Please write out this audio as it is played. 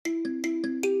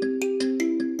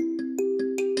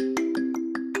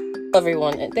Hello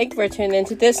everyone, and thank you for tuning in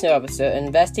to this new episode of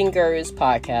Investing Gurus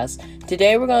Podcast.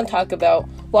 Today we're going to talk about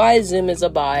why Zoom is a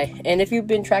buy, and if you've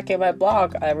been tracking my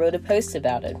blog, I wrote a post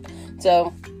about it.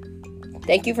 So,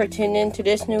 thank you for tuning in to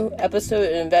this new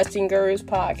episode of Investing Gurus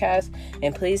Podcast,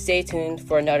 and please stay tuned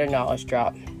for another knowledge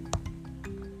drop.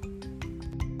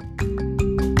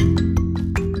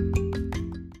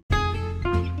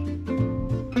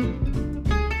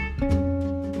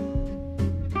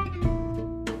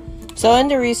 So in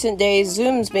the recent days,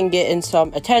 Zoom's been getting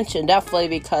some attention, definitely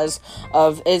because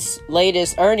of its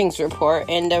latest earnings report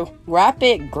and the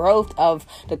rapid growth of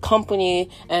the company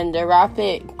and the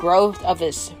rapid growth of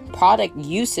its product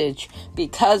usage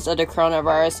because of the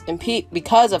coronavirus and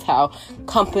because of how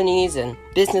companies and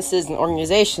businesses and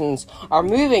organizations are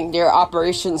moving their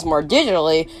operations more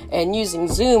digitally and using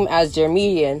Zoom as their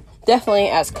medium. Definitely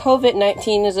as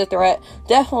COVID-19 is a threat,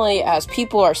 definitely as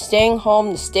people are staying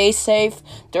home to stay safe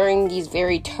during these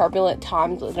very turbulent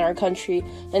times in our country,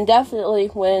 and definitely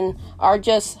when our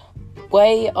just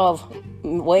way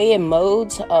and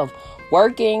modes of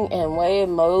working and way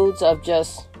and modes of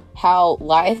just how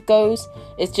life goes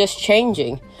is just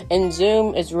changing, and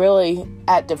Zoom is really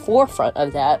at the forefront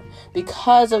of that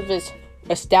because of its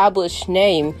established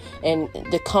name and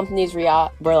the company's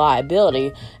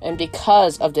reliability, and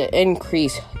because of the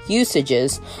increased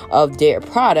usages of their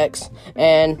products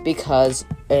and because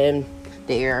in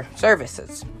their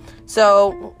services.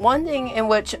 So one thing in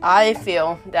which I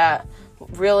feel that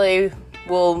really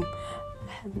will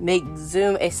make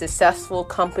Zoom a successful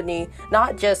company,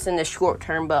 not just in the short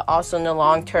term, but also in the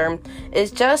long term,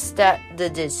 is just that the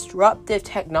disruptive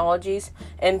technologies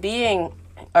and being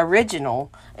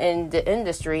original in the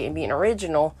industry and being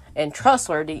original and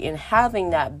trustworthy and having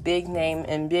that big name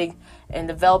and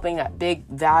developing that big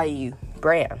value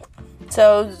brand.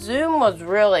 So Zoom was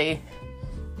really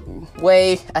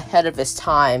way ahead of its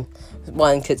time,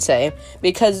 one could say,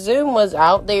 because Zoom was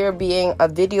out there being a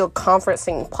video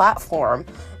conferencing platform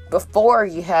before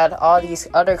you had all these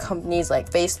other companies like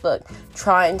Facebook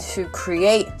trying to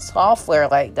create software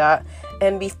like that,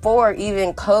 and before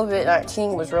even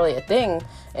COVID-19 was really a thing,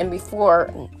 and before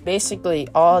basically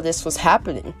all this was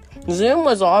happening. Zoom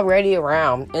was already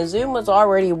around, and Zoom was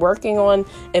already working on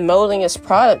and molding its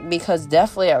product, because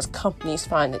definitely as companies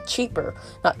find it cheaper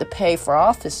not to pay for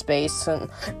office space and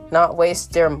not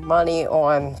waste their money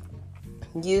on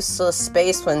useless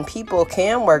space when people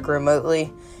can work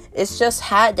remotely, it's just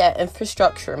had that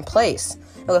infrastructure in place.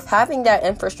 And with having that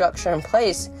infrastructure in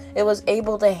place, it was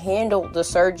able to handle the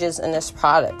surges in its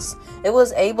products. It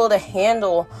was able to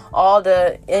handle all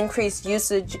the increased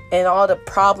usage and all the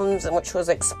problems in which was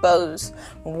exposed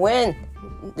when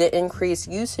the increased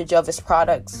usage of its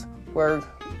products were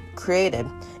created.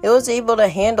 It was able to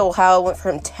handle how it went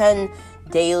from 10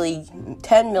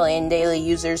 million daily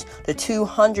users to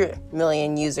 200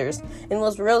 million users, and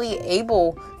was really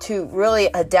able to really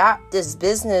adapt this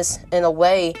business in a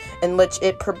way in which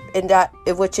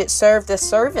it served a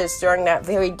service during that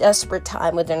very desperate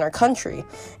time within our country,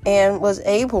 and was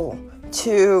able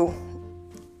to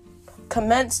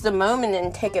commence the moment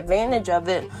and take advantage of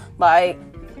it by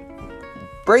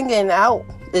bringing out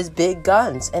these big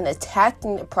guns and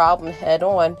attacking the problem head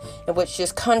on, in which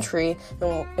this country,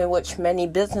 in which many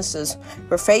businesses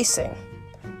were facing.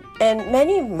 And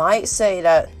many might say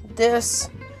that this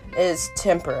is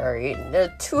temporary.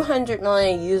 The 200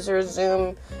 million user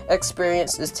Zoom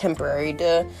experience is temporary.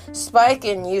 The spike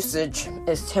in usage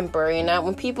is temporary. Now,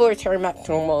 when people return back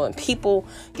to normal and people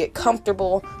get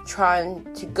comfortable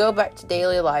trying to go back to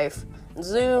daily life,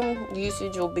 Zoom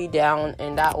usage will be down,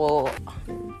 and that will,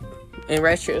 in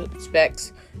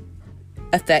retrospect,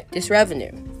 affect its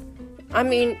revenue. I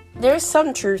mean, there's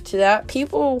some truth to that.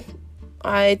 People,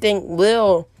 I think,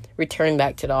 will return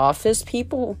back to the office.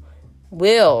 People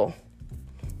will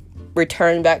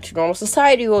return back to normal.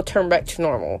 Society will turn back to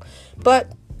normal. But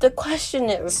the question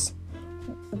is,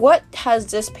 what has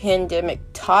this pandemic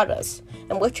taught us?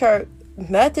 And which are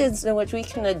methods in which we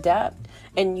can adapt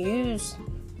and use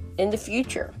in the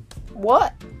future?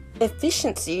 What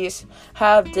efficiencies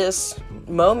have this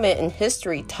moment in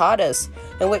history taught us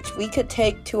in which we could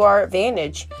take to our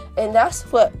advantage? And that's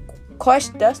the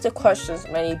questions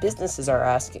many businesses are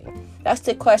asking. That's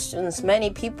the questions many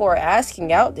people are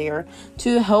asking out there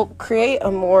to help create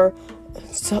a more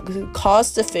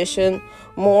cost-efficient,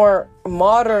 more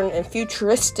modern and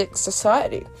futuristic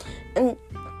society. And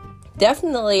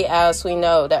definitely, as we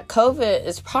know, that COVID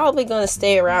is probably going to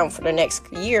stay around for the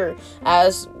next year,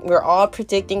 as we're all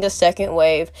predicting a second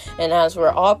wave, and as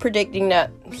we're all predicting that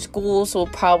schools will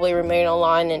probably remain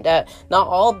online and that not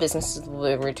all businesses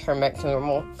will return back to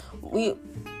normal. We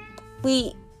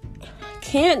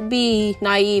can't be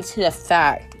naive to the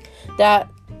fact that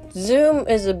Zoom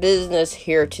is a business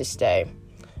here to stay.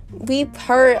 We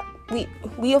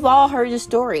have all heard the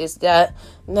stories that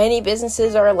many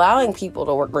businesses are allowing people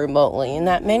to work remotely, and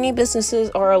that many businesses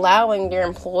are allowing their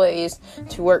employees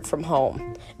to work from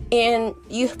home. And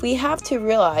we have to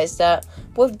realize that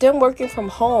with them working from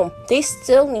home, they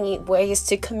still need ways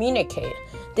to communicate.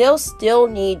 They'll still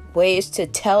need ways to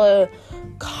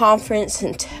teleconference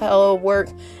and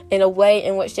telework in a way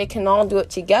in which they can all do it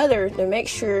together to make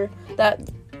sure that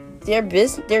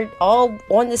they're all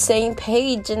on the same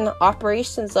page in the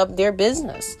operations of their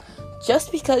business.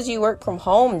 Just because you work from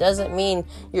home doesn't mean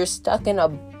you're stuck in a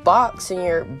box and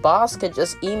your boss could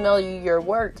just email you your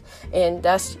work and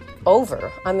that's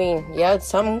over. I mean, yeah,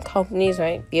 some companies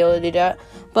might be able to do that,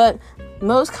 but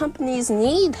most companies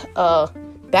need a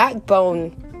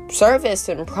backbone service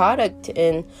and product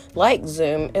in like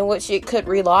Zoom in which it could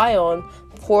rely on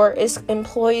for its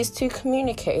employees to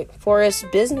communicate, for its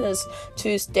business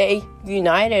to stay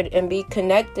united and be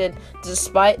connected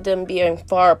despite them being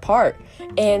far apart.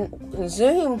 And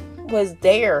Zoom was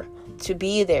there to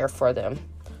be there for them.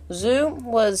 Zoom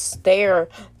was there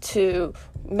to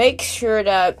make sure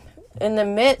that in the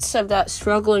midst of that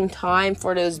struggling time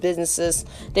for those businesses,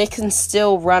 they can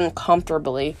still run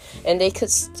comfortably and they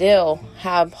could still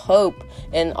have hope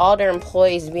in all their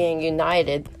employees being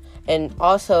united and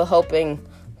also helping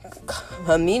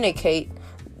communicate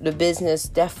the business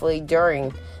definitely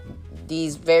during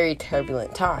these very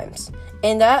turbulent times.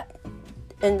 And that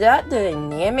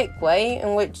dynamic way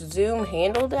in which Zoom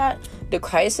handled the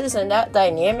crisis, and that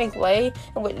dynamic way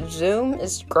in which Zoom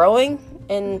is growing,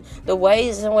 and the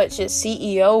ways in which its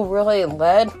CEO really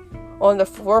led on the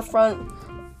forefront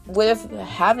with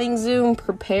having Zoom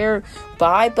prepare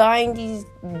by buying these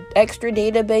extra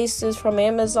databases from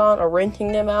Amazon or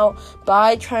renting them out,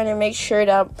 by trying to make sure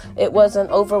that it wasn't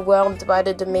overwhelmed by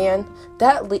the demand.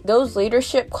 Those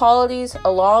leadership qualities,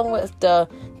 along with the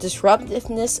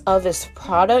disruptiveness of its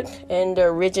product and the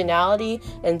originality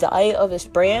and value of its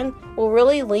brand, will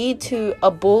really lead to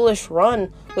a bullish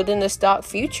run within the stock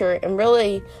future and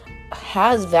really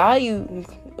has value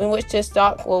in which the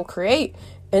stock will create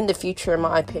in the future, in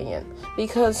my opinion,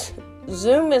 because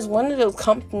Zoom is one of those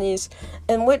companies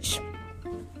in which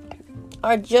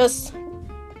are just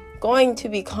going to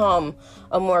become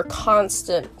a more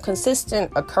consistent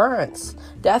occurrence,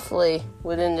 definitely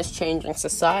within this changing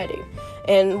society.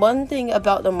 And one thing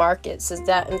about the markets is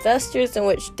that investors in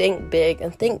which think big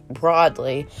and think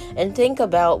broadly and think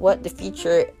about what the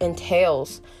future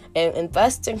entails and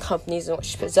invest in companies in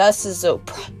which possesses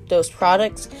those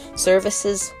products,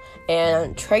 services,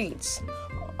 and traits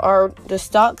are the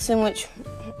stocks in which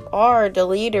are the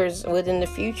leaders within the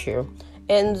future.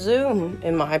 And Zoom,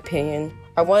 in my opinion,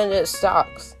 are one of those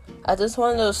stocks. Just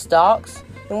one of those stocks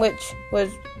in which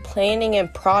was planning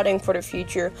and prodding for the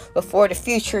future before the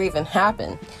future even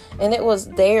happened. And it was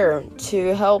there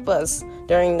to help us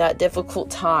during that difficult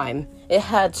time. It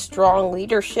had strong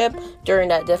leadership during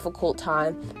that difficult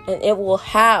time, and it will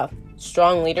have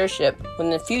strong leadership in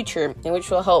the future, in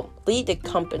which will help lead the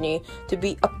company to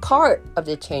be a part of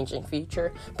the changing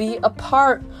future, be a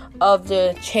part of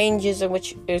the changes in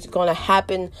which is going to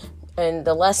happen and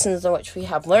the lessons in which we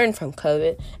have learned from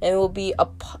COVID,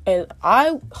 and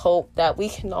I hope that we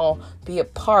can all be a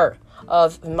part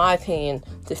of, in my opinion,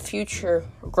 the future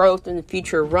growth and the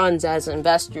future runs as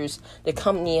investors the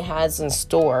company has in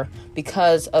store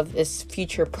because of its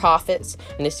future profits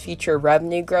and its future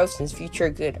revenue growth and its future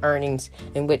good earnings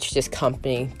in which this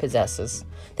company possesses.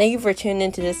 Thank you for tuning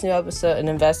into this new episode of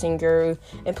Investing Guru,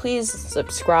 and please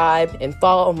subscribe and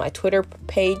follow my Twitter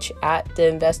page at The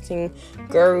Investing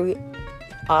Guru,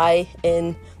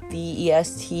 INVESTINGURU.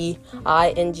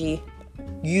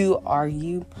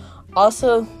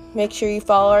 Also, make sure you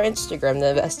follow our Instagram, The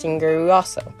Investing Guru,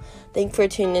 also. Thank you for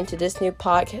tuning into this new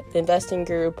podcast, The Investing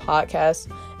Guru podcast,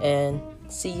 and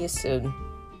see you soon.